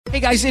Hey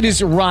guys, it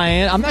is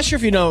Ryan. I'm not sure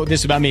if you know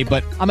this about me,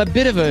 but I'm a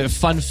bit of a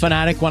fun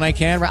fanatic when I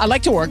can. I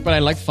like to work, but I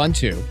like fun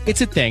too.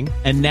 It's a thing.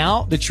 And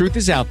now the truth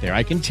is out there.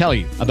 I can tell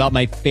you about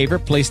my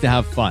favorite place to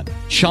have fun.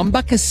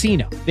 Chumba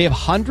Casino. They have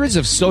hundreds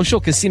of social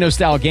casino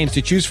style games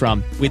to choose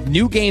from with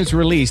new games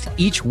released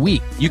each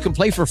week. You can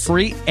play for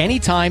free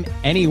anytime,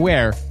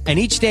 anywhere. And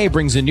each day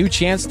brings a new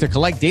chance to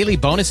collect daily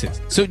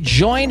bonuses. So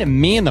join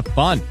me in the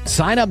fun.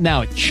 Sign up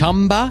now at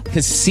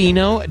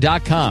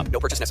ChumbaCasino.com. No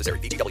purchase necessary.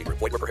 VGW.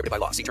 Void where prohibited by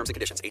law. See terms and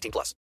conditions. 18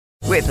 plus.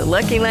 With the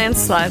Lucky Land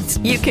Slots,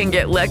 you can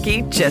get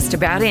lucky just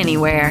about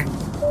anywhere.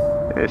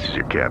 This is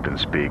your captain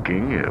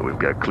speaking. We've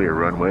got clear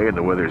runway and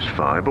the weather's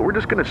fine, but we're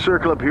just going to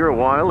circle up here a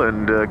while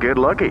and get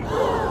lucky.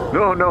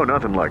 No,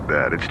 nothing like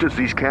that. It's just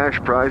these cash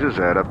prizes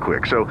add up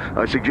quick. So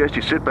I suggest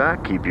you sit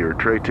back, keep your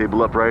tray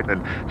table upright,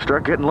 and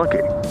start getting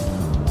lucky.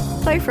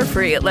 Play for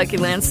free at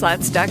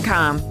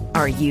LuckyLandSlots.com.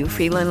 Are you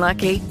feeling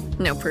lucky?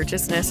 No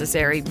purchase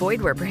necessary.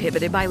 Void where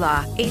prohibited by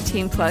law.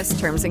 18 plus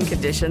terms and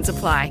conditions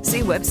apply.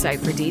 See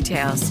website for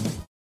details.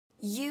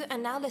 You are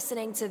now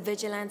listening to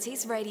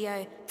Vigilantes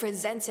Radio,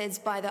 presented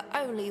by the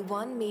Only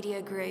One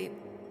Media Group.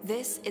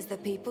 This is the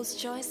people's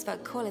choice for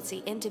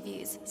quality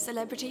interviews,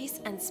 celebrities,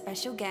 and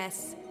special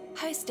guests.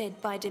 Hosted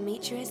by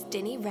Demetrius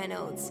Dinny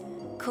Reynolds.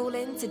 Call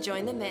in to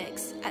join the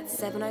mix at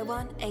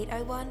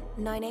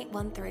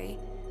 701-801-9813.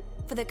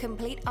 For the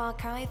complete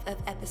archive of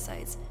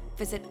episodes,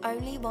 visit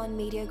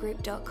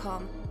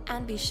onlyonemediagroup.com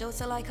and be sure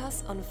to like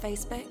us on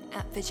Facebook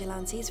at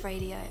Vigilantes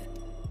Radio.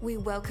 We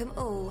welcome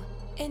all.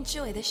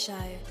 Enjoy the show.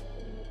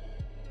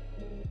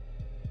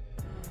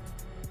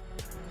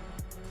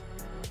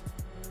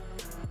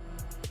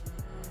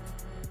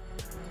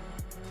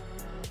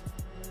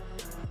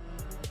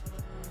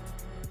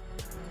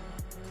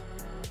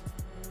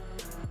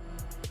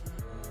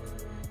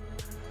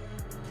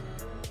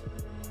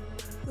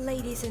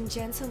 Ladies and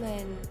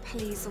gentlemen,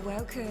 please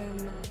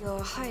welcome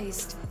your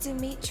host,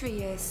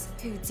 Demetrius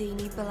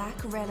Houdini Black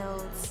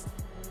Reynolds.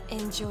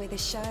 Enjoy the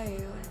show.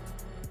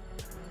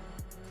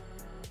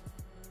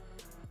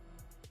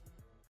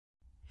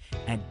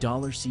 At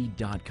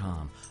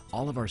DollarSeed.com,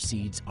 all of our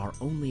seeds are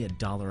only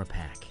 $1 a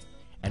pack.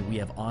 And we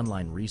have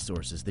online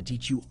resources that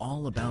teach you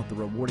all about the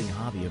rewarding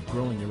hobby of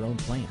growing your own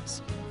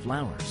plants,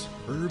 flowers,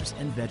 herbs,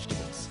 and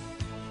vegetables.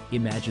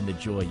 Imagine the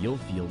joy you'll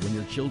feel when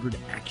your children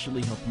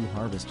actually help you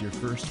harvest your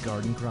first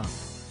garden crop,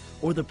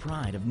 or the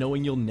pride of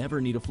knowing you'll never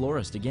need a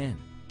florist again.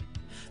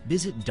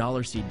 Visit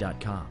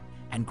DollarSeed.com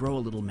and grow a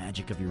little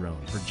magic of your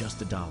own for just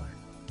 $1.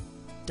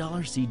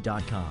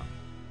 DollarSeed.com.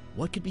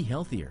 What could be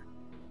healthier?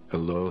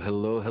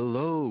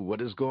 Hello. What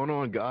is going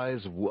on,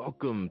 guys?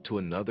 Welcome to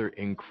another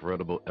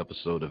incredible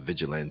episode of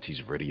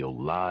Vigilantes Radio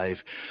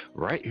Live,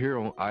 right here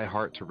on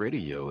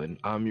iHeartRadio. And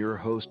I'm your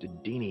host,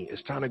 Deanie.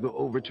 It's time to go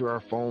over to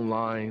our phone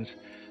lines.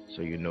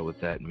 So you know what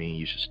that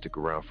means. You should stick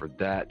around for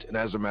that. And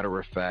as a matter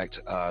of fact,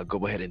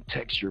 go ahead and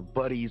text your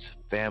buddies,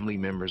 family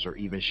members, or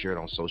even share it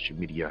on social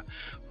media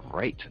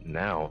right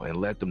now and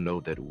let them know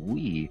that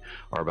we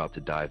are about to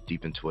dive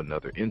deep into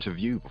another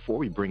interview. Before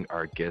we bring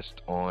our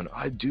guest on,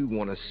 I do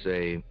want to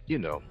say,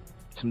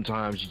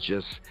 sometimes you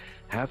just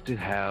have to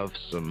have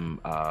some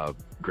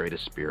great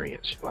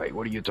experience. Like,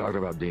 what are you talking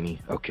about,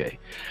 Deanie? Okay.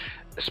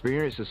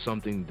 Experience is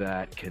something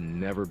that can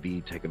never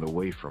be taken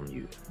away from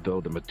you.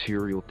 Though the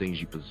material things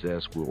you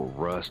possess will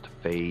rust,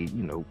 fade,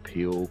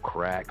 peel,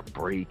 crack,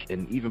 break,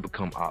 and even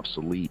become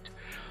obsolete,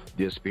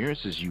 the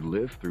experiences you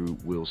live through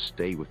will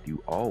stay with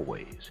you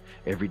always.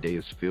 Every day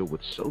is filled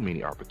with so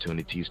many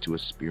opportunities to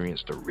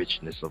experience the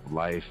richness of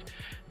life.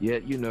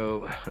 Yet,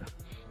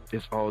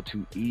 it's all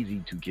too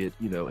easy to get,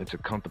 into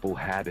comfortable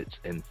habits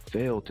and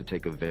fail to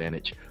take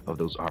advantage of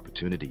those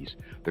opportunities.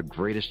 The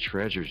greatest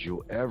treasures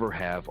you'll ever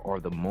have are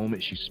the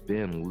moments you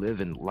spend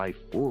living life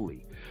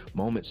fully.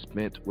 Moments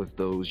spent with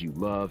those you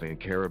love and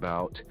care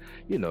about,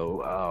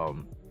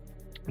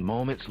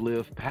 moments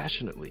lived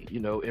passionately,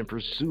 in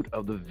pursuit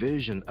of the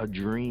vision, a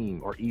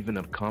dream, or even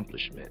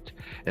accomplishment.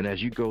 And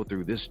as you go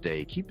through this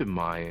day, keep in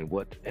mind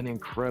what an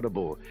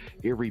incredible,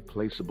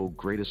 irreplaceable,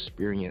 great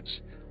experience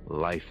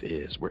life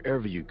is.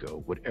 Wherever you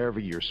go, whatever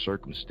your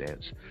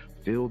circumstance,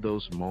 fill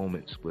those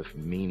moments with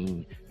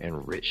meaning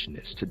and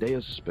richness. Today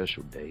is a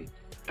special day,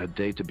 a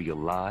day to be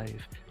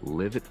alive.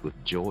 Live it with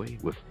joy,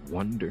 with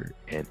wonder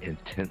and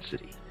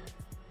intensity.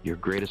 Your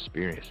great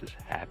experience is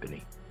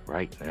happening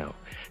right now.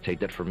 Take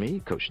that from me,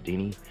 Coach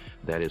Deanie.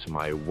 That is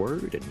my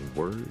word, and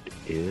word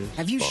is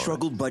Have you fun.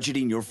 struggled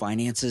budgeting your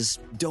finances?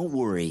 Don't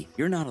worry,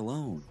 you're not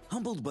alone.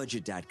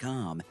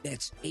 HumbledBudget.com,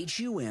 that's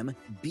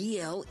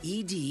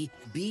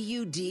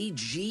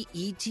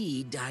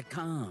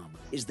HumbledBudget.com,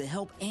 is the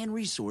help and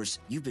resource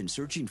you've been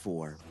searching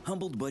for.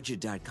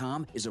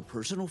 HumbledBudget.com is a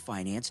personal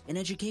finance and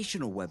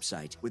educational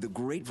website with a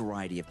great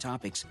variety of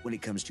topics when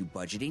it comes to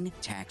budgeting,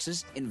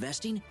 taxes,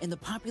 investing, and the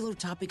popular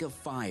topic of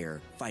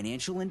FIRE,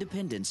 financial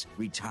independence is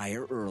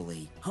retire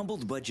early.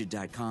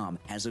 HumbledBudget.com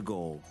has a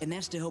goal, and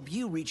that's to help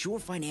you reach your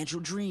financial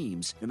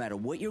dreams, no matter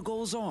what your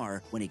goals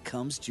are when it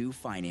comes to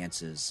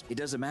finances. It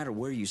doesn't matter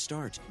where you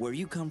start, where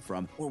you come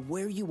from, or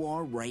where you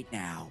are right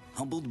now.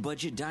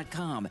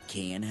 HumbledBudget.com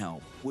can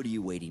help. What are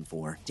you waiting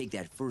for? Take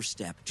that first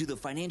step to the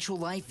financial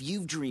life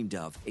you've dreamed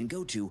of and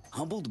go to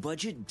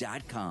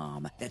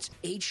HumbledBudget.com. That's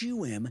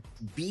HumbledBudget.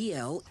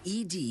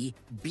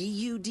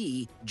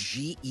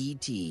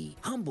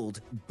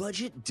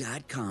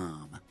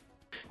 HumbledBudget.com.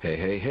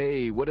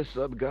 Hey, what is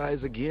up,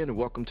 guys? Again,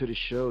 welcome to the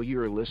show.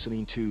 You are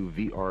listening to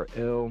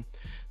VRL.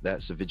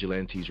 That's the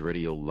Vigilantes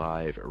Radio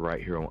Live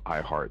right here on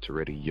iHeart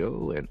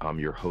Radio, and I'm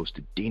your host,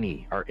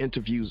 Deanie. Our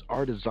interviews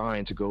are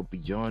designed to go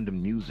beyond the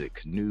music,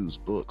 news,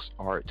 books,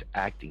 art,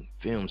 acting,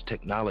 films,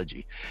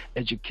 technology,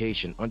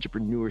 education,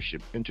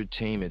 entrepreneurship,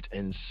 entertainment,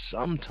 and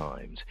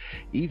sometimes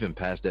even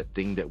past that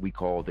thing that we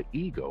call the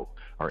ego.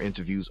 Our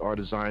interviews are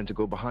designed to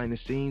go behind the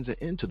scenes and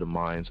into the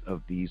minds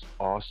of these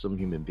awesome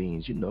human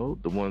beings, you know,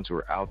 the ones who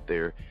are out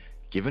there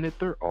giving it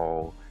their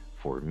all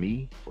for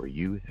me, for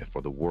you, and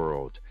for the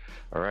world.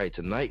 All right,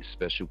 tonight's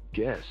special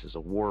guest is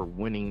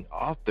award-winning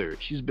author.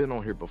 She's been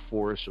on here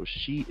before, so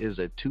she is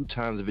a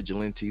 2-time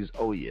Vigilantes.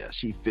 Oh yeah,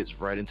 she fits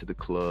right into the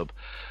club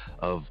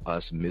of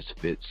us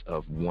misfits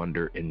of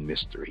wonder and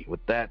mystery.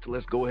 With that,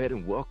 let's go ahead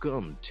and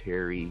welcome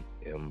Terry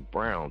M.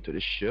 Brown to the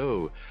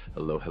show.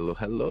 Hello.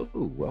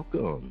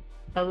 Welcome.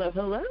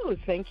 Hello.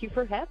 Thank you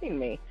for having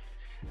me.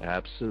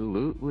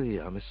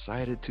 Absolutely. I'm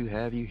excited to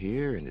have you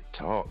here and to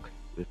talk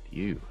with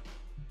you.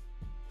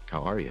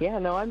 How are you? Yeah,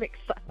 no, I'm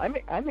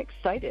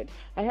excited.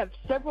 I have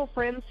several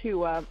friends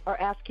who are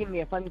asking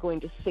me if I'm going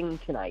to sing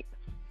tonight.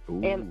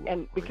 Ooh,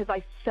 and because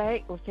I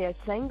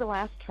sang the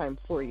last time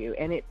for you,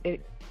 and it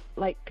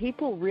like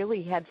people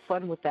really had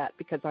fun with that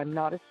because I'm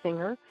not a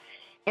singer,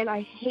 and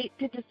I hate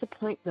to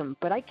disappoint them,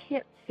 but I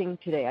can't sing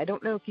today. I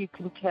don't know if you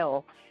can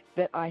tell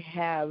that I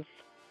have.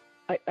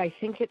 I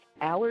think it's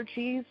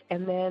allergies,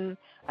 and then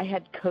I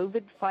had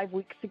COVID 5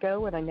 weeks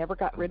ago, and I never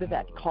got rid of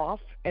that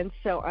cough, and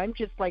so I'm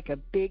just like a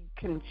big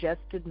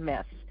congested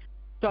mess.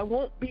 So I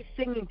won't be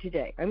singing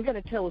today. I'm going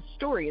to tell a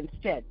story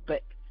instead,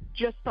 but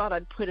just thought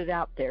I'd put it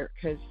out there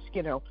because,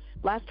 you know,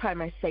 last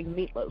time I sang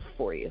Meatloaf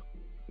for you.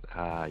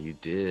 Ah, you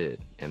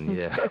did, and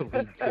yeah, we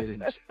did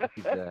enjoy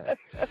that.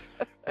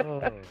 Oh.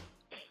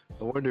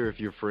 I wonder if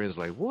your friends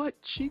like, what,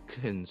 she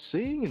can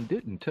sing and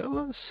didn't tell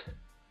us?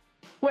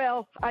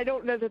 Well, I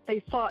don't know that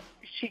they thought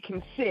she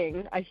can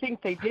sing. I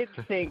think they did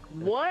think,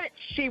 what?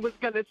 She was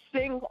going to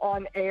sing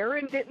on air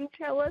and didn't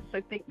tell us?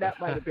 I think that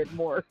might have been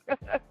more.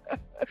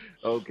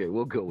 Okay,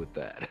 we'll go with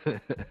that.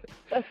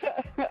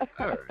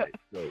 All right,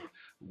 so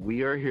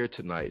we are here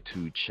tonight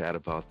to chat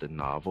about the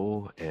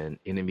novel An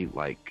Enemy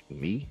Like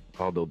Me,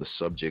 although the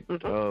subject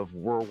of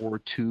World War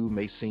II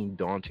may seem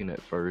daunting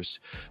at first,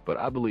 but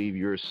I believe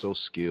you're so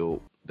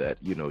skilled that,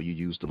 you know, you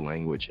use the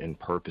language and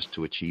purpose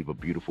to achieve a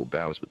beautiful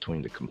balance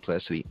between the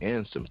complexity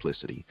and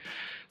simplicity.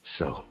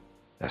 So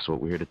that's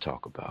what we're here to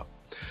talk about.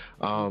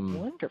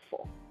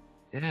 Wonderful.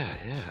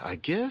 Yeah. I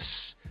guess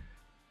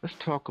let's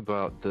talk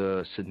about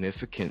the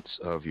significance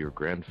of your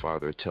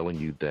grandfather telling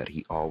you that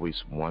he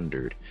always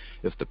wondered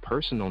if the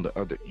person on the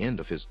other end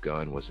of his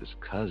gun was his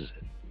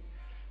cousin.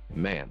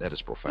 Man, that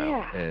is profound.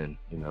 Yeah. And,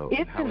 you know,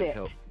 and how it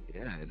helped.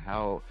 Yeah, and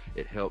how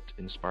it helped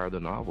inspire the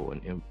novel,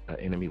 An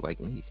Enemy Like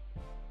Me.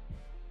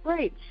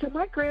 Right. So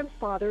my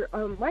grandfather,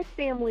 my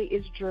family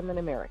is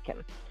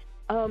German-American,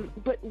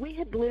 but we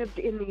had lived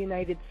in the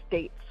United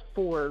States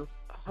for,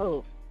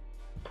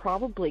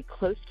 probably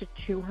close to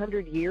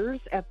 200 years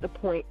at the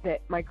point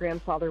that my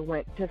grandfather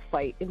went to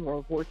fight in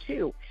World War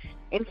II.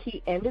 And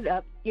he ended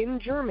up in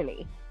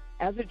Germany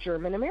as a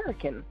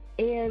German-American.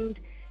 And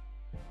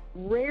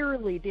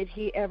rarely did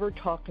he ever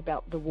talk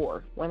about the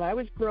war. When I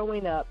was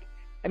growing up,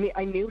 I mean,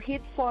 I knew he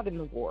had fought in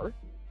the war.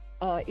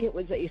 It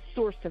was a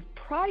source of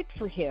pride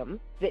for him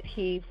that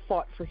he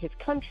fought for his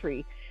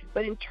country.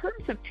 But in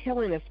terms of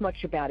telling us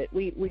much about it,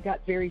 we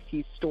got very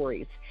few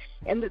stories.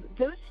 And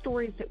those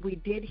stories that we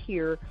did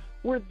hear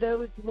were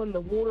those when the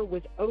war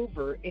was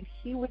over and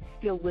he was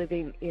still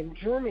living in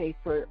Germany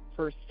for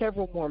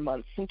several more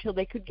months until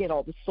they could get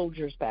all the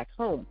soldiers back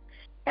home.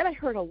 And I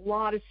heard a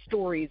lot of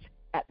stories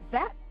at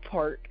that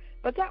part,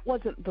 but that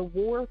wasn't the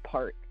war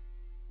part.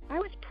 I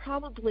was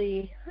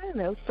probably,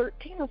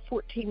 13 or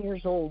 14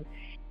 years old.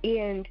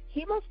 And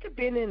he must have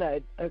been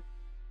in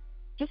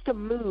just a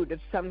mood of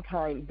some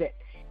kind that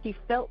he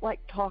felt like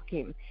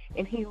talking.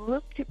 And he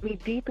looked at me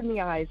deep in the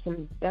eyes,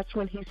 and that's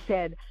when he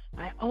said,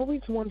 I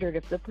always wondered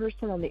if the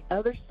person on the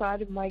other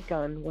side of my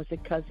gun was a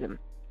cousin.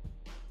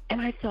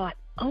 And I thought,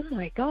 oh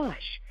my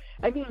gosh.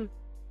 I mean,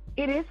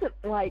 it isn't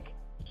like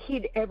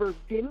he'd ever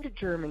been to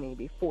Germany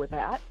before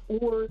that,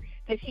 or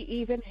that he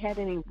even had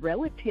any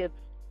relatives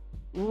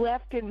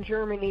left in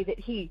Germany that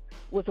he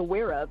was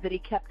aware of, that he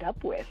kept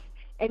up with.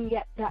 And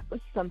yet that was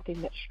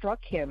something that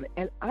struck him.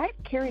 And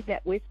I've carried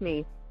that with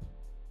me,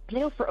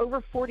 for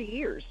over 40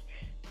 years,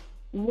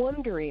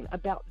 wondering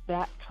about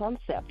that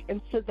concept. And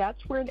so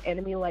that's where An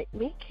Enemy Like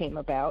Me came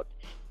about.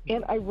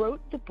 And I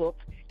wrote the book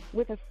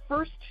with a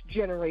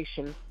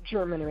first-generation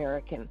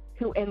German-American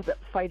who ends up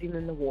fighting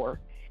in the war.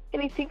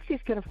 And he thinks he's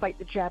going to fight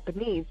the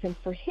Japanese, and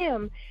for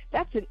him,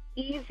 that's an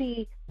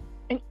easy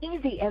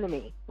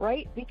enemy,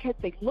 right? Because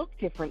they look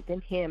different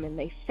than him, and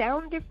they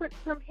sound different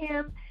from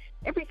him.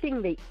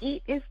 Everything they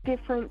eat is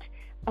different.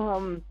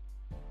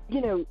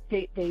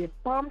 They had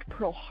bombed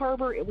Pearl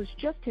Harbor. It was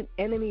just an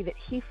enemy that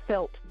he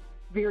felt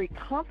very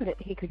confident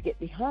he could get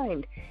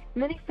behind.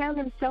 And then he found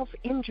himself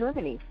in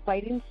Germany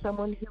fighting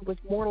someone who was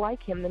more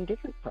like him than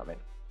different from him.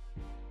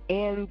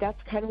 And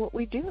that's kind of what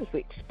we do, is we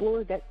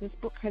explore that. This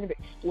book kind of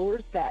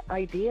explores that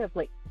idea of,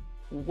 like,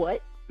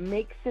 what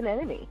makes an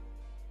enemy,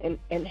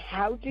 and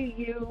how do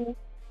you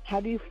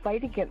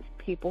fight against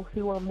people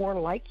who are more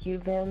like you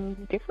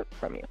than different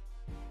from you.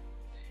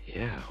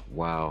 Yeah,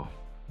 wow.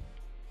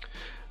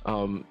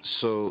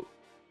 So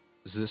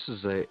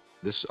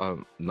this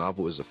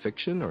novel is a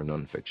fiction or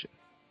nonfiction?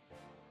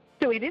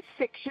 So it is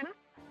fiction.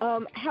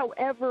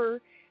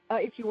 However,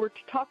 if you were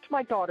to talk to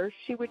my daughter,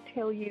 she would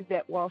tell you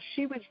that while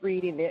she was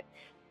reading it,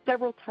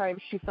 several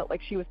times she felt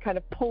like she was kind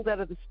of pulled out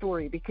of the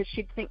story, because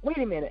she'd think, wait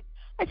a minute,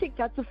 I think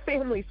that's a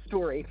family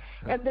story.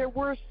 And there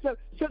are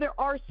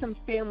some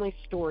family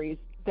stories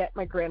that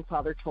my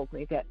grandfather told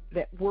me that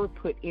were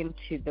put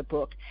into the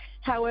book.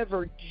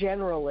 However,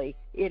 generally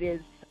it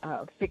is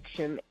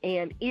fiction,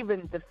 and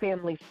even the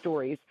family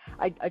stories,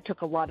 I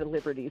took a lot of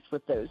liberties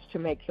with those to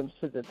make them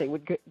so that they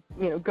would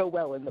go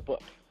well in the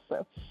book.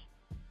 So.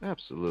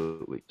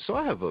 Absolutely. So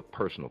I have a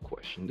personal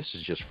question. This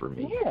is just for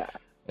me. Yeah.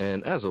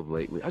 And as of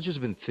lately, I've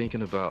just been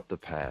thinking about the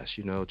past,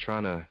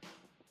 trying to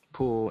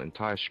pull and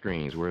tie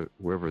strings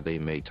wherever they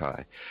may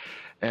tie.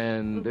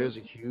 And there's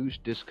a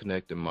huge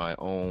disconnect in my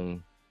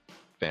own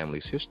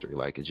family's history.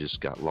 Like, it just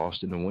got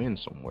lost in the wind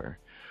somewhere.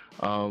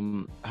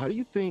 How do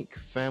you think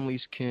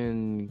families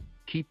can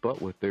keep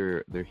up with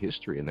their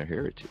history and their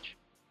heritage?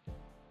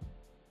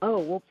 Oh,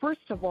 well,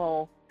 first of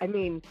all, I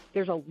mean,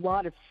 there's a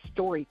lot of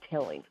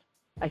storytelling,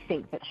 I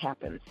think, that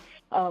happens.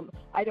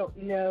 I don't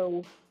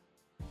know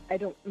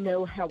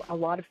how a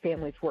lot of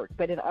families work,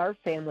 but in our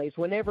families,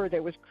 whenever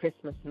there was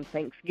Christmas and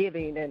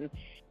Thanksgiving and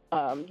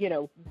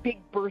big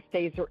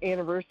birthdays or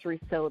anniversary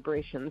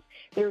celebrations,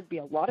 there would be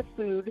a lot of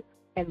food,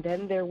 and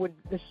then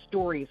the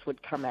stories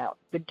would come out,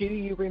 the do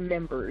you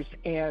remembers,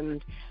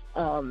 and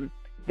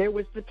there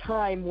was the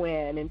time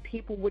when, and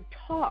people would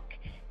talk.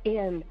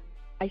 And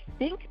I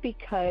think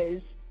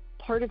because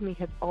part of me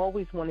has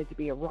always wanted to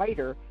be a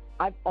writer,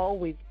 I've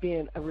always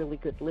been a really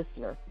good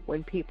listener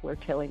when people are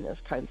telling those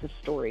kinds of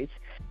stories.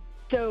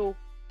 So,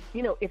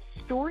 if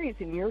stories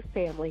in your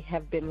family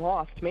have been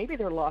lost, maybe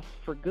they're lost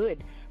for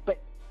good,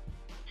 but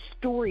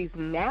stories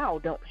now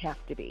don't have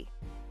to be.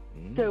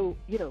 So,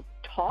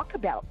 talk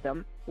about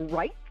them,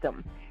 write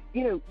them.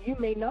 You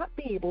may not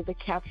be able to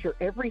capture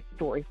every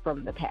story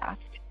from the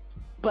past,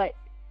 but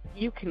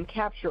you can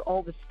capture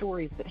all the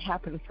stories that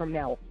happen from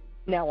now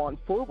on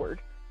forward,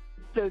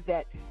 so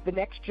that the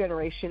next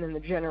generation and the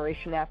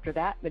generation after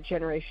that and the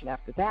generation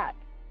after that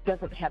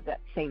doesn't have that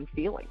same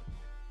feeling.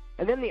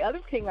 And then the other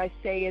thing I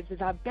say is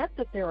I bet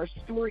that there are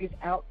stories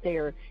out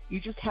there. You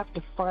just have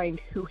to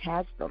find who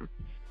has them.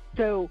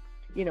 So,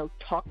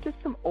 talk to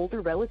some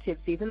older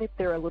relatives, even if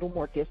they're a little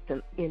more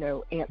distant,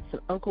 aunts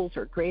and uncles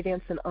or great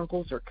aunts and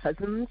uncles or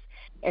cousins,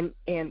 and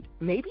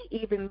maybe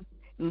even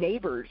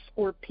neighbors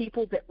or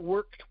people that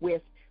worked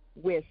with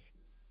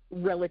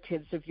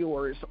relatives of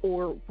yours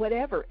or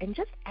whatever, and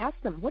just ask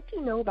them, what do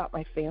you know about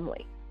my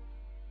family?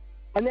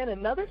 And then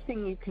another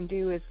thing you can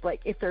do is,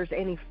 like, if there's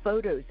any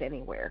photos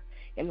anywhere,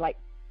 and like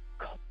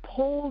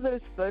pull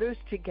those photos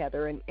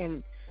together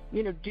and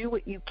do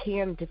what you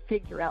can to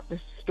figure out the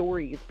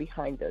stories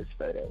behind those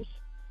photos.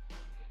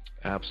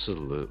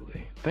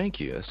 Absolutely. Thank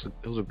you.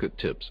 Those are good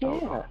tips.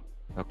 Yeah.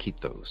 I'll keep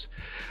those.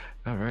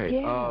 All right.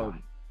 Yeah.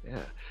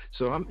 Yeah.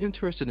 So I'm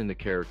interested in the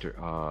character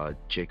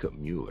Jacob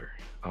Mueller,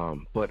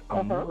 but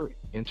I'm more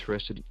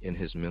interested in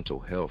his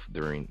mental health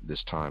during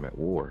this time at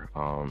war.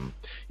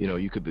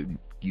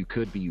 You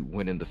could be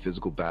winning the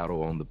physical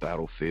battle on the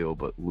battlefield,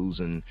 but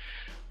losing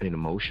an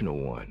emotional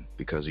one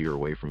because you're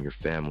away from your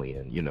family,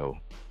 and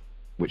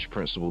which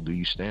principle do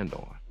you stand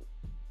on?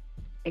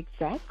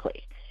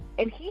 Exactly.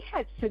 And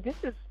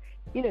this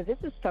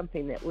is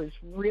something that was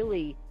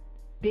really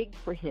big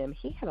for him.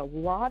 He had a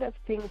lot of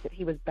things that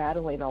he was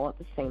battling all at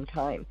the same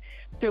time.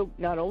 So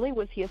not only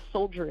was he a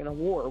soldier in a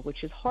war,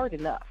 which is hard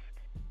enough,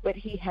 but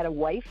he had a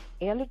wife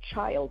and a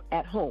child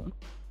at home.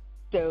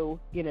 So,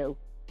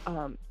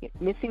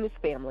 missing his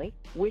family,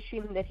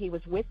 wishing that he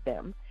was with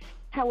them.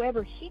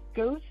 However, he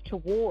goes to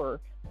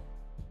war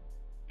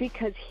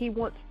because he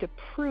wants to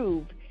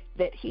prove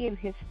that he and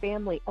his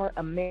family are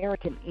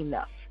American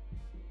enough.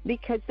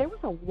 Because there was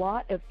a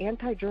lot of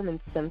anti-German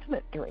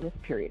sentiment during this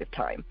period of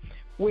time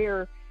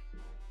where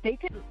they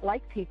didn't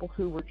like people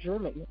who were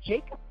German.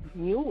 Jacob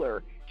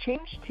Mueller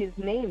changed his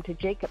name to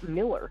Jacob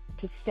Miller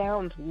to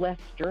sound less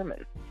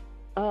German.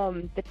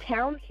 The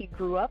town he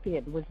grew up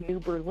in was New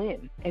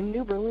Berlin, and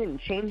New Berlin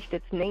changed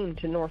its name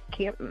to North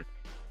Canton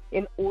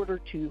in order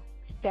to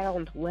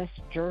sound less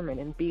German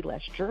and be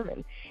less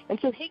German. And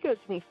so he goes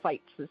and he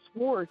fights this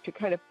war to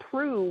kind of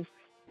prove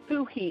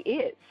who he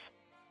is.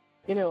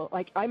 You know,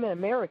 like, I'm an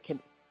American.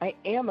 I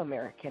am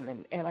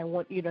American, and I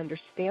want you to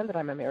understand that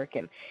I'm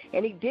American.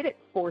 And he did it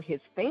for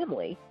his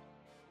family.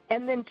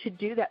 And then to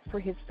do that for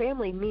his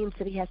family means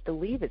that he has to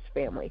leave his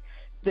family.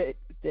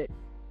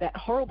 That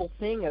horrible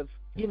thing of,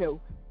 you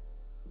know,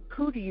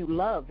 who do you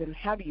love and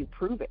how do you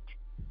prove it?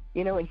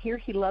 You know, and here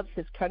he loves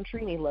his country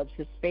and he loves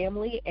his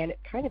family, and it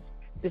kind of,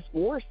 this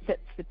war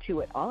sets the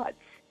two at odds.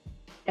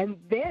 And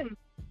then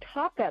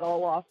top that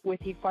all off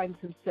with, he finds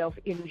himself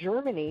in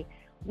Germany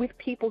with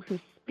people who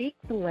speak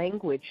the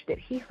language that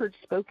he heard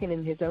spoken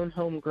in his own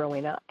home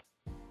growing up.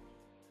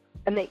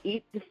 And they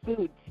eat the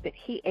foods that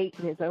he ate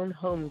in his own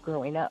home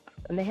growing up.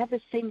 And they have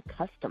the same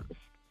customs.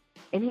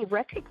 And he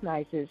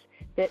recognizes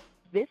that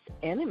this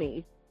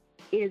enemy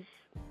is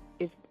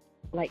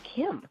like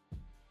him.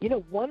 You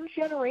know, one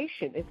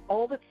generation is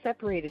all that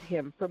separated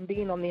him from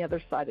being on the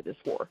other side of this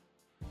war.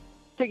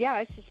 So, yeah,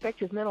 I suspect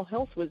his mental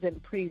health was in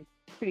pretty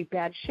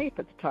bad shape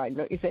at the time,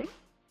 don't you think?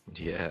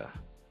 Yeah.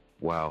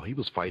 Wow, he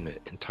was fighting an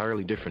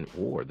entirely different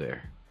war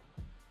there.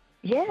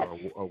 Yes.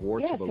 A war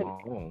to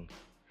belong.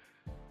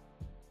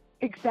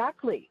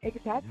 Exactly.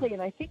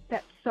 And I think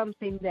that's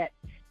something that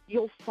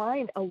you'll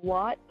find a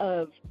lot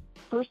of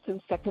first and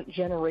second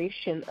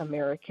generation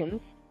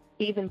Americans,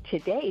 even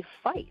today,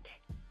 fight,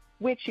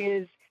 which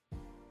is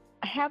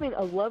having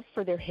a love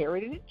for their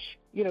heritage,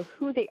 you know,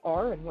 who they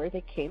are and where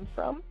they came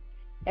from,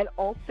 and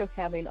also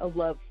having a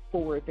love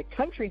for the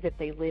country that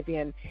they live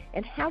in.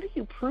 And how do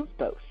you prove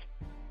both?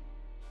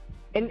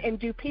 And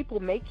do people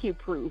make you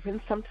prove?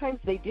 And sometimes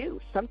they do.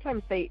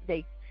 Sometimes they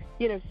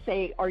you know,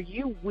 say, are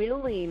you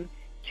willing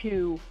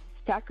to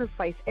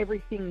sacrifice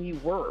everything you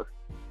were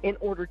in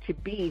order to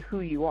be who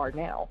you are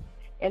now?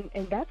 And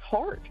that's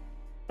hard.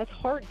 That's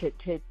hard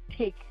to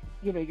take,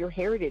 you know, your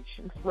heritage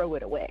and throw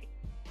it away.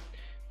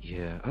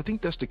 Yeah, I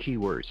think that's the key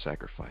word,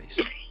 sacrifice.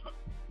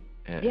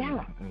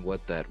 And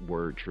what that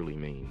word truly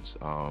means.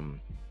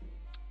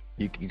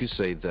 You could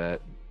say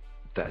that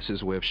that's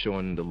his way of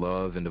showing the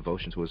love and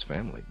devotion to his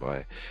family,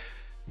 by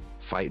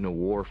fighting a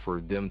war for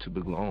them to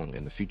belong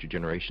and the future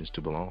generations to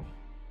belong.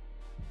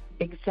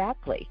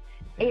 Exactly.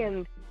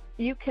 And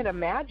you can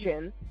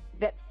imagine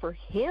that for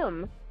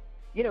him,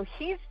 you know,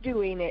 he's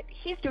doing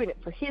it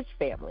for his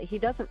family. He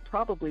doesn't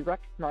probably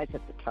recognize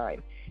at the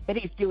time that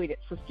he's doing it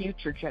for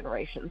future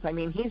generations. I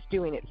mean, he's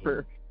doing it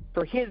for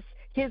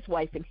his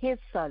wife and his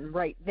son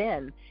right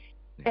then.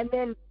 And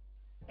then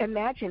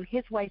imagine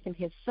his wife and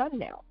his son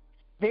now.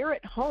 They're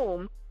at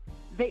home.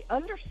 They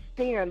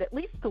understand, at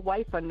least the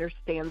wife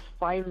understands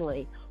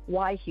finally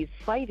why he's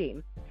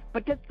fighting.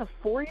 But does the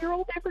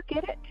 4-year-old ever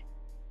get it?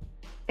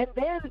 And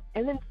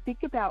then think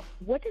about,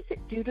 what does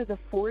it do to the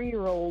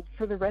 4-year-old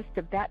for the rest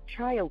of that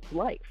child's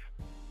life?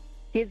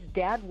 His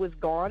dad was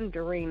gone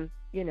during,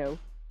 you know,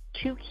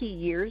 2 key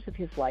years of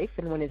his life,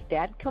 and when his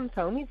dad comes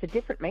home, he's a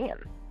different man.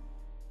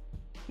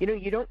 You know,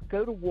 you don't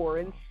go to war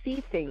and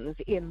see things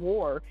in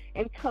war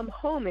and come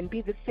home and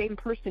be the same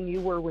person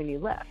you were when you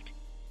left.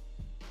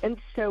 And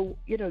so,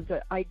 you know,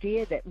 the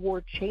idea that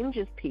war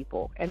changes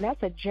people, and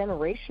that's a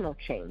generational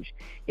change.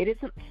 It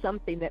isn't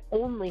something that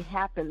only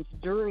happens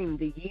during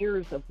the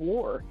years of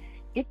war.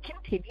 It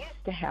continues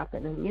to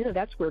happen. And, you know,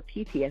 that's where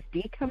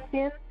PTSD comes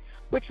in,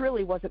 which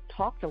really wasn't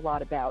talked a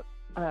lot about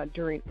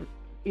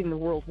in the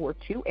World War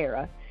II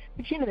era.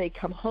 But, you know, they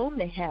come home,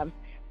 they have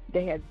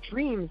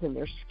dreams, and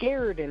they're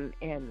scared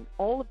and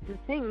all of the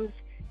things,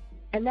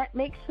 and that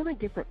makes them a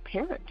different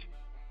parent,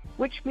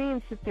 which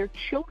means that their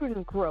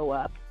children grow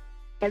up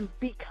and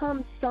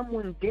become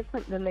someone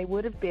different than they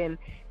would have been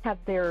had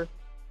their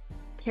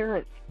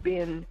parents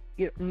been,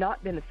 you know,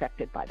 not been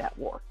affected by that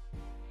war.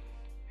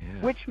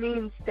 Yeah. Which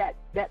means that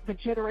the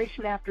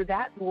generation after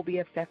that will be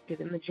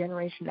affected, and the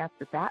generation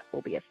after that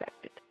will be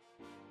affected.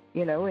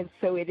 You know, and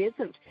so it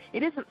isn't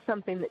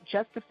something that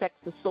just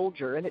affects the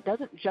soldier, and it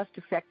doesn't just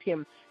affect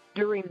him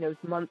during those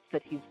months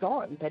that he's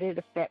gone, but it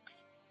affects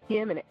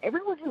him and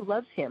everyone who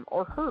loves him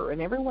or her and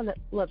everyone that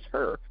loves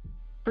her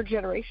for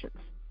generations.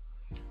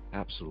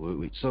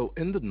 Absolutely. So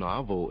in the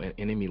novel, An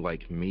Enemy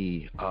Like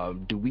Me,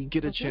 do we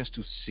get a chance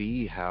to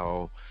see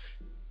how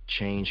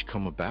change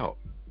come about,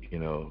 you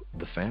know,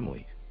 the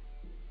family?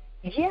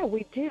 Yeah,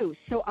 we do.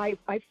 So I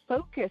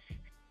focus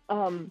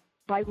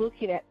by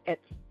looking at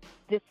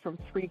this from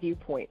 3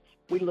 viewpoints.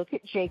 We look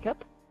at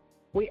Jacob.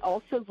 We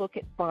also look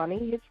at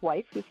Bonnie, his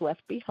wife, who's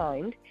left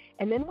behind.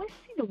 And then we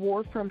see the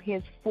war from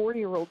his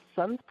 4-year-old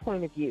son's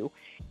point of view.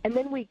 And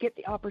then we get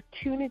the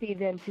opportunity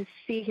then to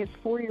see his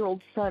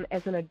 4-year-old son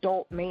as an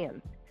adult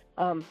man,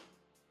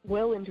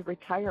 well into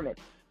retirement,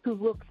 who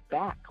looks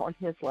back on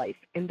his life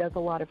and does a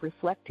lot of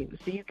reflecting.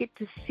 So you get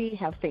to see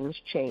how things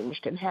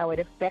changed and how it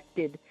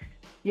affected,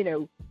 you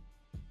know,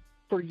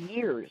 for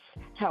years,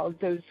 how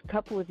those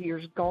couple of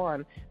years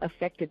gone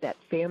affected that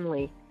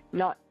family,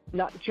 not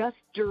just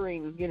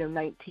during, you know,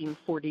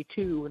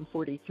 1942 and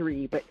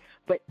 43, but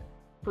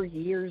for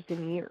years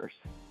and years.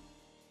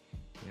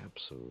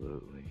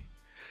 Absolutely.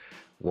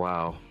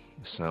 Wow.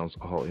 Sounds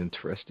all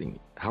interesting.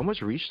 How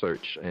much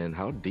research and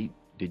how deep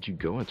did you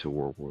go into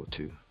World War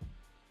II?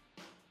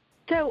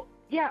 So,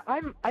 yeah,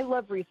 I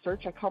love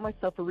research. I call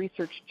myself a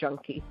research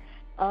junkie.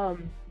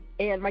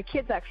 And my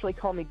kids actually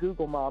call me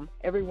Google Mom.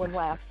 Everyone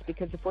laughs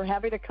because if we're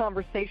having a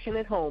conversation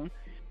at home,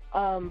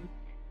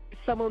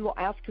 someone will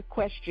ask a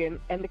question,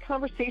 and the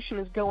conversation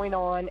is going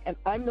on, and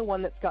I'm the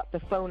one that's got the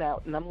phone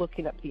out, and I'm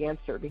looking up the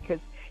answer because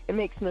it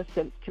makes no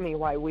sense to me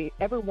why we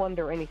ever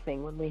wonder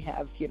anything when we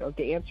have,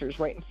 the answers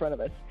right in front of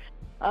us.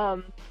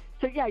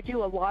 So, yeah, I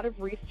do a lot of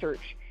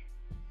research.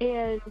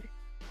 And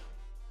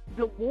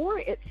the war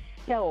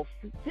itself,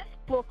 this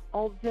book,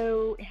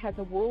 although it has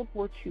a World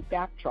War II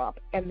backdrop,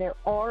 and there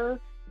are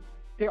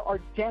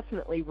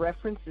definitely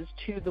references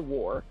to the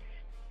war,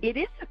 it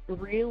isn't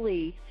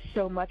really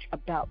so much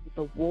about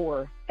the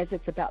war as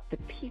it's about the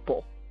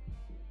people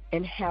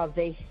and how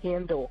they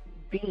handle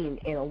being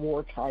in a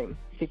wartime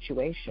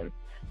situation.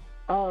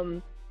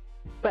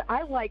 But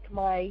I like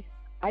my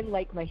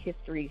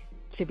history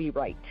to be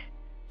right.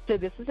 So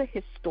this is a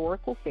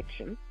historical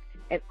fiction,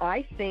 and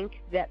I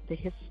think that the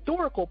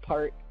historical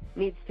part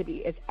needs to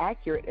be as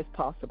accurate as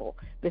possible.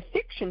 The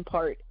fiction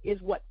part is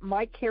what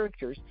my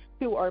characters,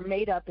 who are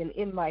made up and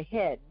in my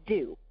head,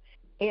 do.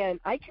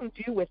 And I can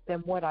do with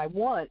them what I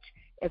want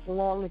as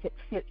long as it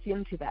fits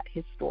into that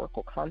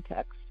historical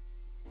context.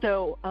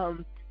 So,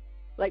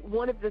 like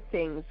one of the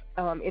things,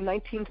 in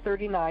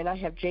 1939, I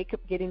have Jacob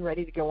getting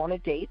ready to go on a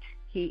date.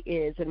 He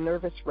is a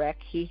nervous wreck.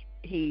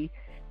 He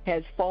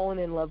has fallen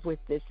in love with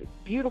this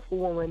beautiful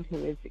woman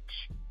who is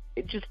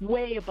just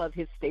way above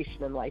his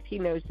station in life. He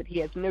knows that he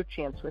has no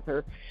chance with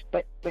her,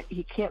 but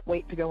he can't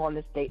wait to go on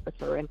this date with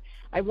her. And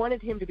I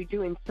wanted him to be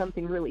doing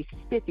something really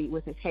spiffy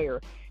with his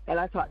hair, and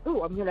I thought,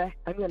 I'm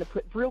gonna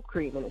put Brill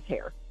cream in his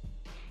hair.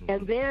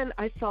 And then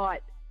I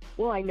thought,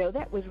 well, I know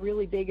that was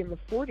really big in the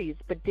 40s,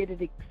 but did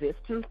it exist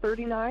in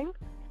 39?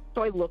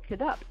 So I looked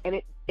it up, and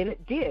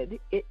it did.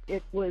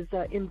 It was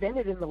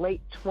invented in the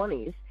late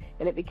 20s,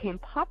 and it became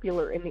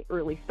popular in the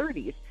early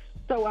 30s.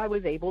 So I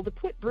was able to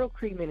put Brill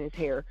cream in his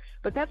hair.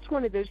 But that's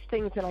one of those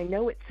things, and I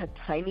know it's a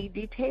tiny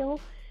detail,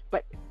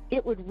 but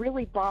it would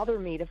really bother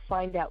me to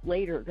find out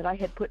later that I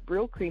had put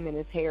Brill cream in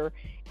his hair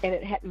and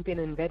it hadn't been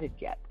invented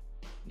yet.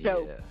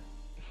 So yeah.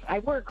 I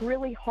work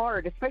really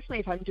hard, especially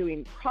if I'm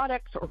doing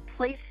products or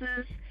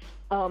places.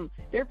 There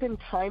have been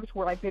times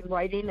where I've been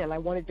writing and I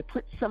wanted to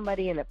put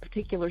somebody in a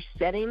particular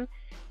setting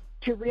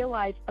to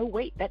realize, oh,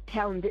 wait, that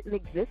town didn't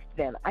exist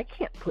then. I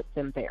can't put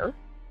them there.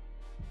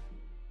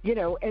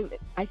 And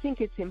I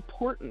think it's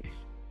important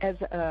as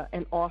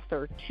an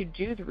author to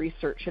do the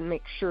research and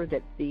make sure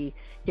that the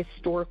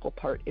historical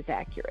part is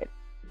accurate.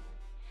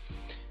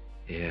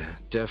 Yeah,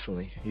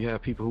 definitely. You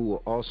have people who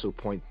will also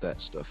point that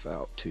stuff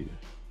out too.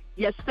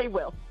 Yes, they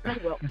will. They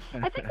will.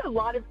 I think a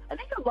lot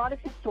of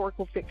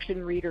historical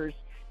fiction readers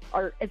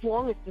are, as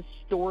long as the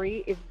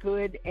story is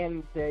good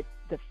and the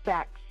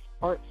facts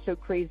aren't so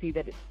crazy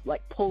that it's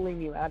like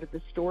pulling you out of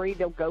the story,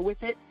 they'll go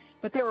with it.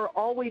 But there are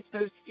always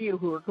those few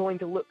who are going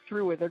to look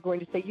through and they're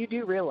going to say, you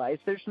do realize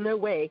there's no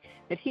way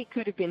that he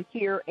could have been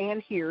here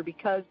and here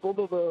because blah,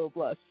 blah, blah,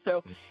 blah.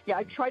 So, yeah,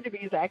 I try to be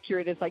as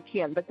accurate as I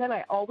can. But then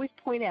I always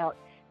point out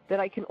that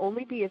I can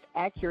only be as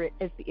accurate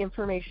as the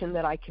information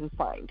that I can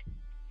find.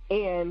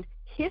 And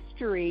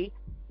history,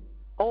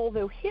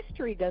 although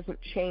history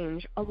doesn't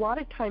change, a lot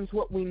of times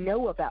what we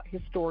know about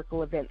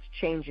historical events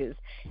changes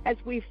as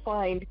we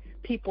find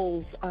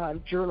people's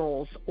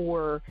journals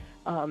or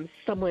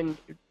someone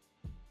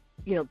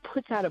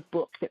puts out a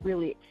book that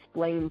really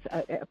explains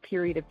a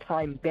period of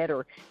time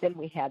better than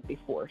we had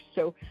before.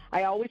 So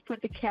I always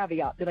put the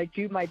caveat that I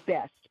do my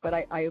best, but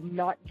I am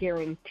not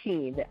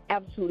guaranteeing that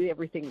absolutely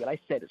everything that I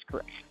said is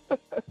correct.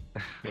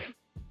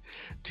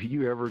 Do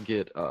you ever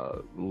get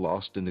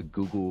lost in the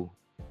Google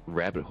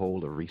rabbit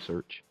hole of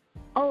research?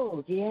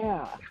 Oh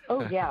yeah.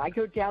 I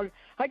go down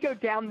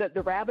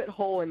the rabbit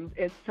hole, and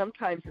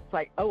sometimes it's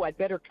like, oh, I'd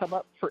better come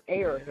up for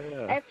air.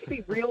 Yeah. I have to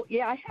be real.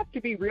 Yeah, I have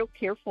to be real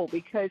careful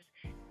because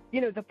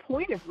the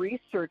point of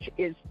research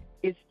is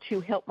to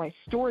help my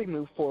story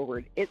move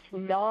forward. It's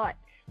not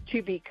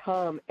to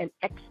become an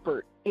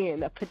expert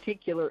in a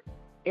particular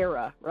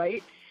era,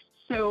 right?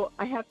 So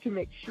I have to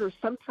make sure.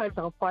 Sometimes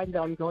I'll find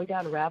that I'm going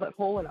down a rabbit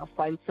hole and I'll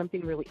find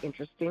something really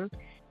interesting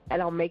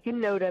and I'll make a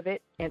note of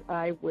it, and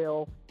I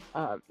will,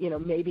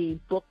 maybe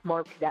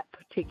bookmark that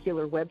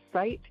particular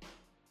website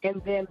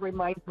and then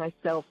remind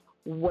myself,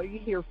 what are you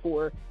here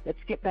for? Let's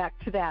get back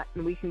to that,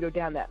 and we can go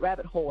down that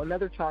rabbit hole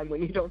another time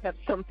when you don't have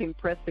something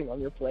pressing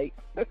on your plate.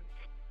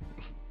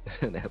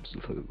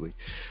 Absolutely.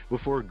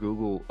 Before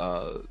Google,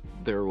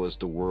 there was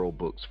the World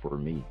Books for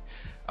me.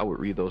 I would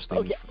read those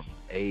things from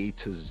A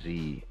to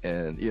Z,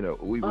 and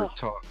we would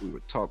talk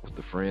with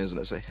the friends, and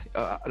I say,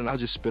 and I'll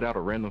just spit out a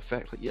random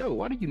fact, like, yo,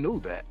 why do you know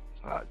that?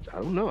 I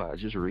don't know. I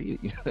just read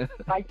it.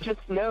 I just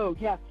know.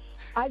 Yeah,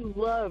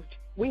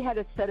 we had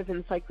a set of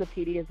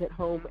encyclopedias at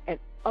home, and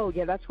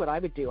that's what I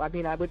would do. I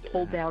mean, I would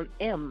pull down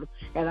M,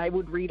 and I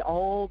would read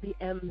all the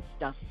M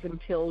stuff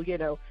until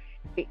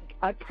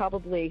I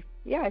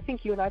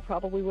think you and I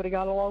probably would have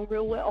got along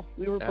real well.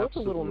 We were both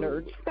Absolutely. a little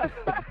nerds.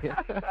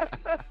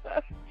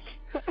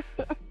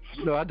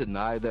 I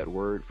denied that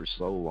word for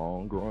so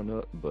long growing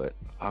up, but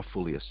I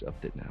fully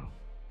accept it now.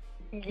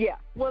 Yeah.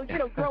 Well,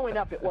 growing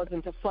up, it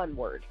wasn't a fun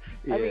word.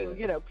 Yeah. I mean,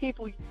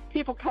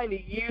 people kind of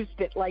used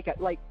it like a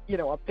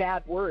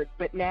bad word,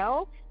 but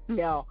now,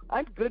 no,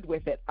 I'm good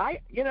with it. I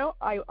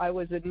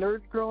was a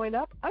nerd growing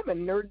up. I'm a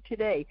nerd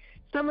today.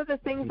 Some of the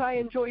things I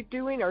enjoy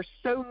doing are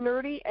so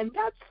nerdy, and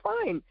that's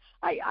fine.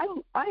 I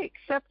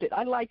accept it.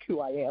 I like who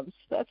I am.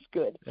 So that's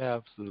good.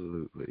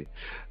 Absolutely.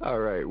 All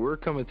right, we're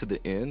coming to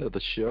the end of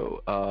the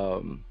show.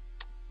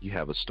 You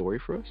have a story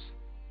for us?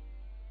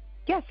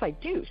 Yes, I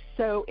do.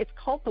 So it's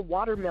called the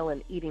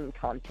Watermelon Eating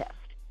Contest.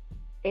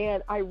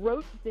 And I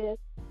wrote it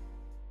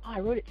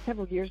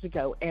several years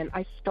ago, and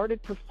I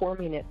started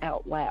performing it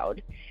out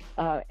loud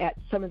at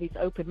some of these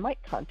open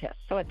mic contests.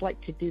 So I'd like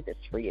to do this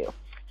for you.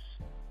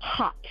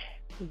 Hot.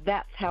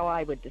 That's how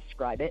I would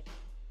describe it.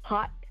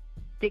 Hot,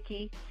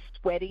 sticky,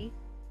 sweaty,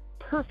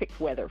 perfect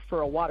weather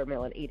for a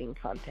watermelon eating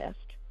contest.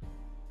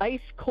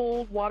 Ice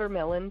cold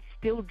watermelon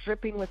still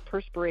dripping with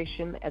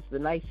perspiration as the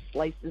knife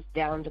slices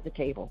down to the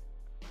table.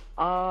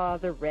 Ah,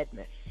 the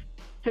redness.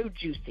 So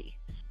juicy,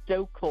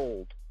 so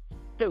cold,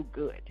 so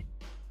good.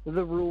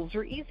 The rules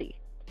are easy.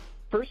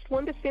 First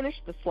one to finish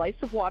the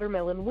slice of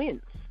watermelon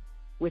wins,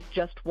 with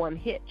just one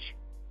hitch.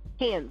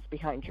 Hands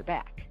behind your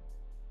back.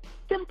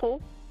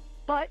 Simple,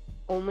 but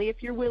only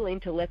if you're willing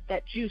to let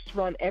that juice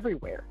run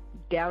everywhere.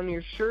 Down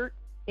your shirt,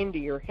 into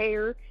your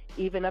hair,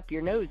 even up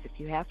your nose if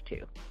you have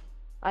to.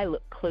 I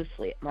look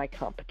closely at my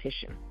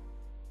competition.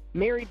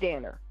 Mary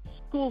Danner,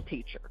 school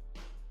teacher.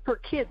 Her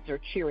kids are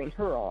cheering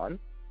her on.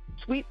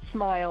 Sweet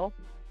smile,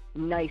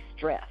 nice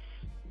dress.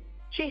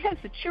 She has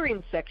the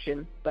cheering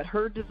section, but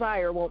her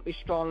desire won't be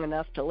strong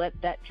enough to let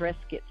that dress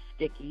get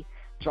sticky,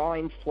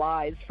 drawing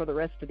flies for the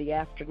rest of the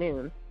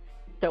afternoon.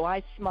 So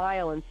I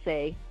smile and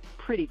say,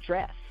 pretty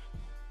dress.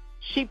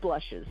 She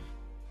blushes.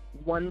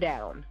 One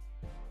down.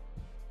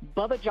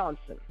 Bubba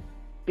Johnson,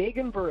 big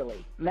and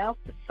burly, mouth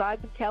the size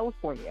of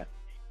California.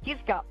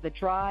 He's got the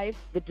drive,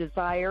 the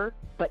desire,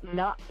 but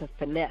not the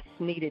finesse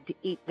needed to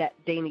eat that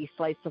dainty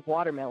slice of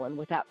watermelon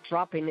without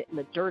dropping it in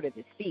the dirt at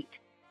his feet.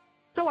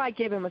 So I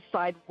give him a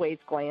sideways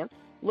glance,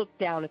 look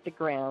down at the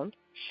ground,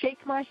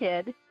 shake my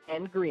head,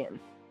 and grin.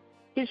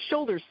 His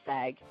shoulders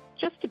sag,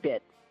 just a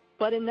bit,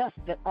 but enough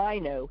that I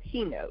know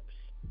he knows.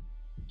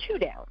 Two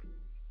down.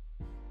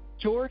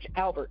 George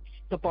Alberts,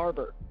 the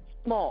barber,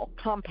 small,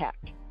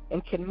 compact,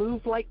 and can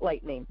move like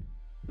lightning.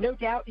 No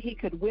doubt he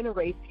could win a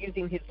race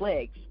using his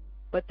legs,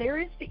 but there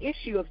is the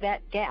issue of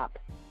that gap.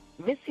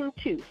 Missing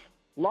tooth,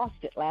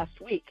 lost it last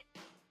week.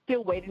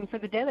 Still waiting for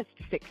the dentist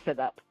to fix it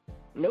up.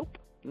 Nope,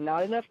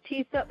 not enough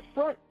teeth up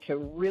front to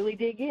really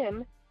dig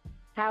in.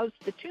 How's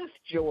the tooth,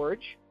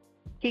 George?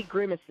 He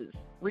grimaces,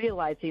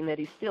 realizing that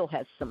he still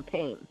has some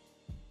pain.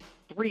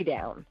 Three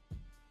down.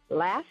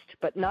 Last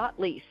but not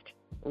least,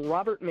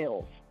 Robert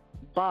Mills,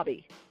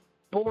 Bobby,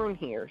 born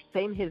here,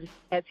 same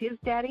as his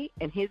daddy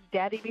and his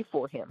daddy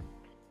before him.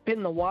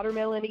 Been the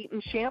watermelon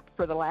eating champ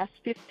for the last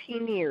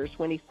 15 years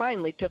when he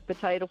finally took the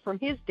title from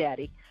his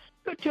daddy,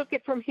 who took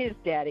it from his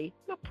daddy,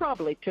 who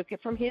probably took it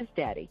from his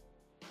daddy.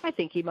 I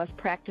think he must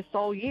practice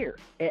all year,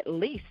 at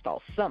least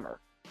all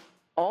summer.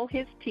 All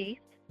his teeth,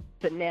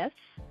 finesse,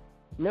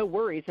 no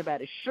worries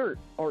about his shirt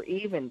or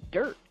even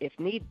dirt if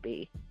need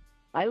be.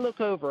 I look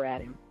over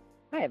at him.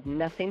 I have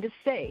nothing to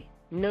say,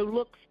 no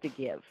looks to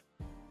give.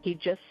 He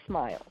just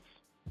smiles.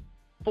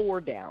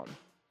 Four down.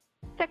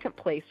 Second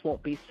place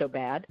won't be so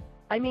bad.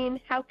 I mean,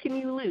 how can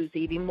you lose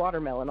eating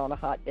watermelon on a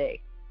hot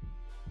day?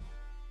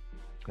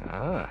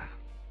 Ah,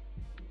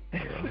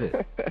 love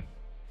it.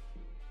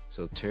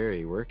 So,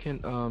 Terry, where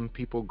can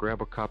people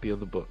grab a copy of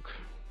the book?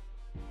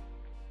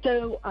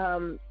 So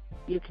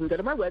you can go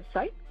to my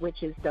website,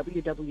 which is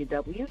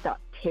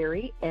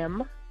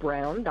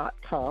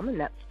www.terrymBrown.com, and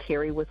that's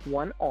Terry with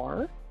one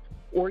R.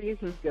 Or you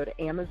can go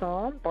to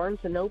Amazon, Barnes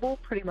 & Noble,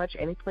 pretty much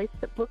any place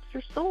that books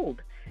are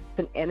sold. It's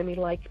An Enemy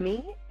Like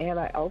Me, and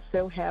I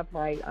also have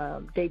my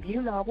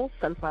debut novel,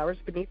 Sunflowers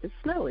Beneath the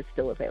Snow, is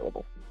still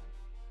available.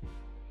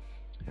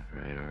 All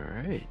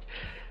right.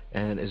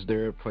 And is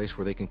there a place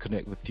where they can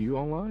connect with you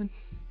online?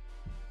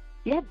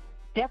 Yeah,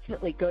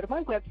 definitely. Go to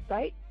my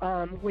website.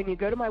 When you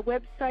go to my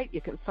website,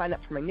 you can sign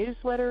up for my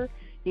newsletter.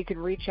 You can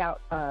reach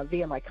out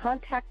via my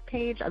contact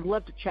page. I'd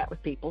love to chat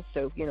with people,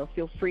 so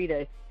feel free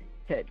to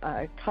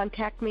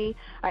contact me.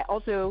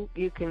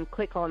 You can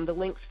click on the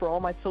links for all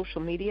my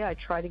social media. I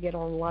try to get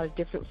on a lot of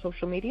different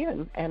social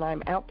media, and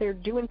I'm out there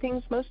doing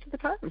things most of the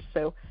time.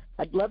 So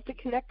I'd love to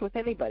connect with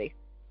anybody.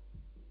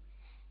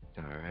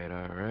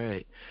 All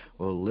right.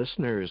 Well,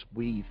 listeners,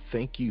 we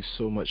thank you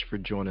so much for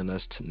joining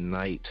us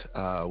tonight.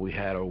 We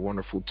had a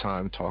wonderful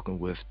time talking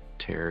with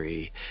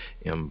Terry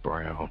M.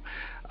 Brown.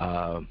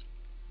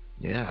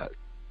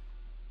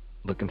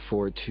 Looking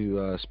forward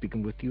to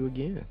speaking with you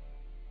again.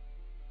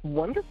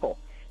 Wonderful.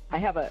 I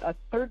have a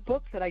third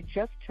book that I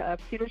just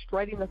finished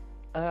writing the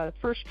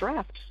first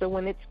draft, so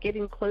when it's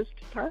getting close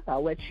to time,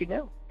 I'll let you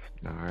know.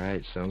 All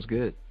right, sounds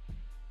good.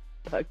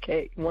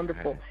 Okay,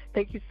 wonderful. Right.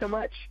 Thank you so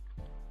much.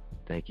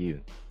 Thank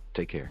you.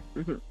 Take care.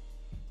 Mm-hmm.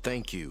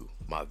 Thank you,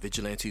 my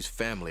Vigilantes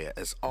family,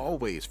 as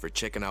always, for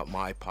checking out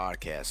my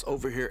podcast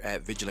over here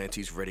at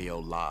Vigilantes Radio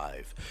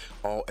Live.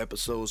 All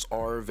episodes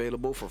are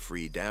available for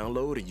free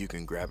download, and you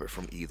can grab it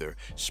from either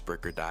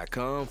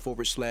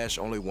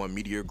Spreaker.com/Only One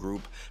Media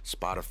Group,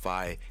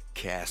 Spotify,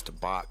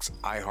 Castbox,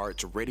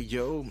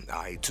 iHeartRadio,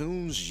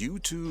 iTunes,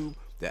 YouTube,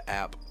 the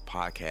app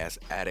Podcast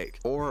Addict,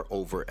 or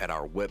over at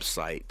our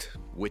website,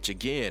 which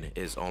again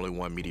is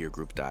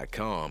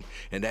onlyonemediagroup.com,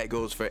 and that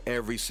goes for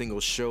every single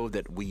show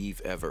that we've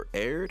ever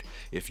aired.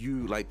 If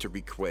you like to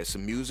request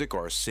some music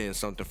or send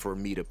something for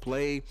me to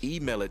play,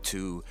 email it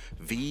to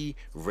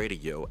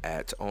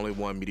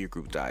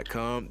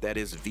vradio@onlyonemediagroup.com. That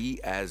is V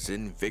as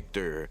in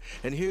Victor.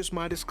 And here's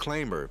my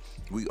disclaimer: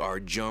 we are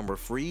genre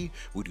free,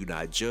 we do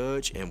not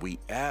judge, and we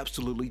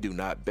absolutely do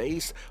not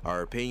base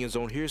our opinions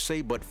on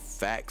hearsay but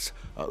facts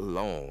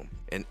alone.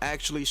 And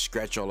actually,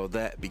 scratch all of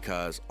that,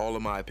 because all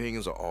of my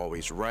opinions are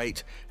always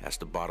right. That's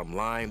the bottom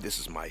line. This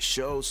is my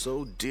show,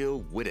 so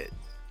deal with it.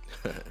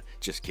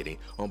 Just kidding.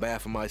 On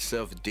behalf of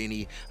myself,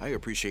 Denny, I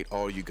appreciate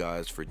all you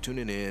guys for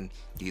tuning in,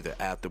 either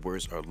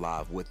afterwards or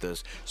live with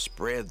us.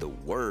 Spread the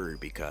word,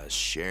 because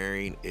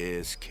sharing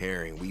is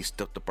caring. We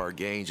stepped up our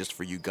game just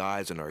for you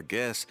guys and our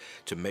guests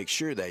to make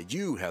sure that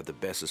you have the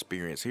best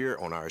experience here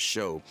on our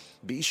show.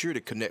 Be sure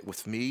to connect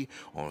with me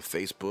on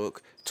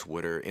Facebook,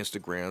 Twitter,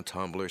 Instagram,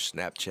 Tumblr,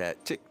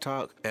 Snapchat,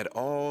 TikTok, at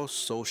all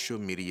social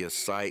media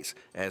sites,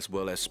 as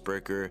well as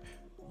Spreaker,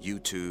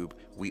 YouTube.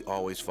 We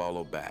always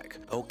follow back.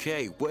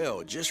 Okay,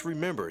 well, just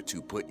remember to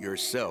put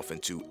yourself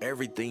into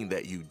everything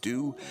that you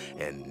do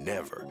and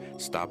never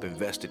stop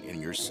investing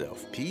in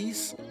yourself.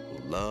 Peace,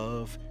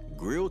 love,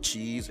 grilled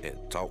cheese, and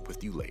talk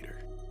with you later.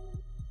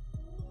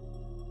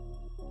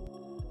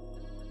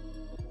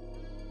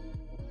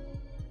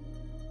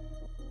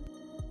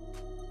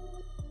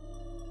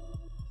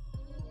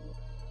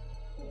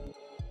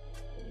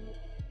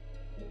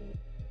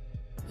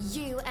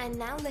 You are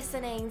now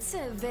listening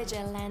to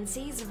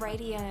Vigilantes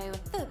Radio,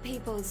 the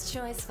people's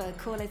choice for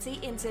quality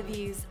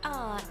interviews,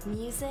 art,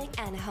 music,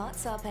 and hot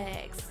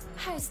topics.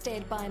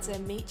 Hosted by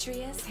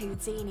Demetrius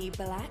Houdini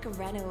Black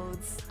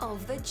Reynolds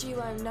of the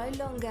duo No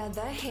Longer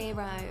the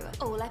Hero.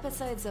 All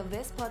episodes of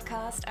this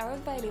podcast are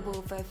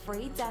available for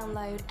free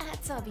download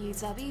at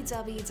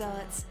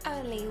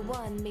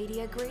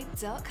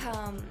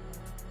www.onlyonemediagroup.com.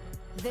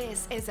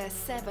 This is a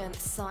Seventh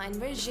Sign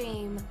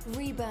Regime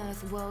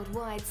Rebirth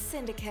Worldwide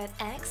Syndicate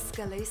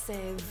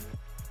exclusive.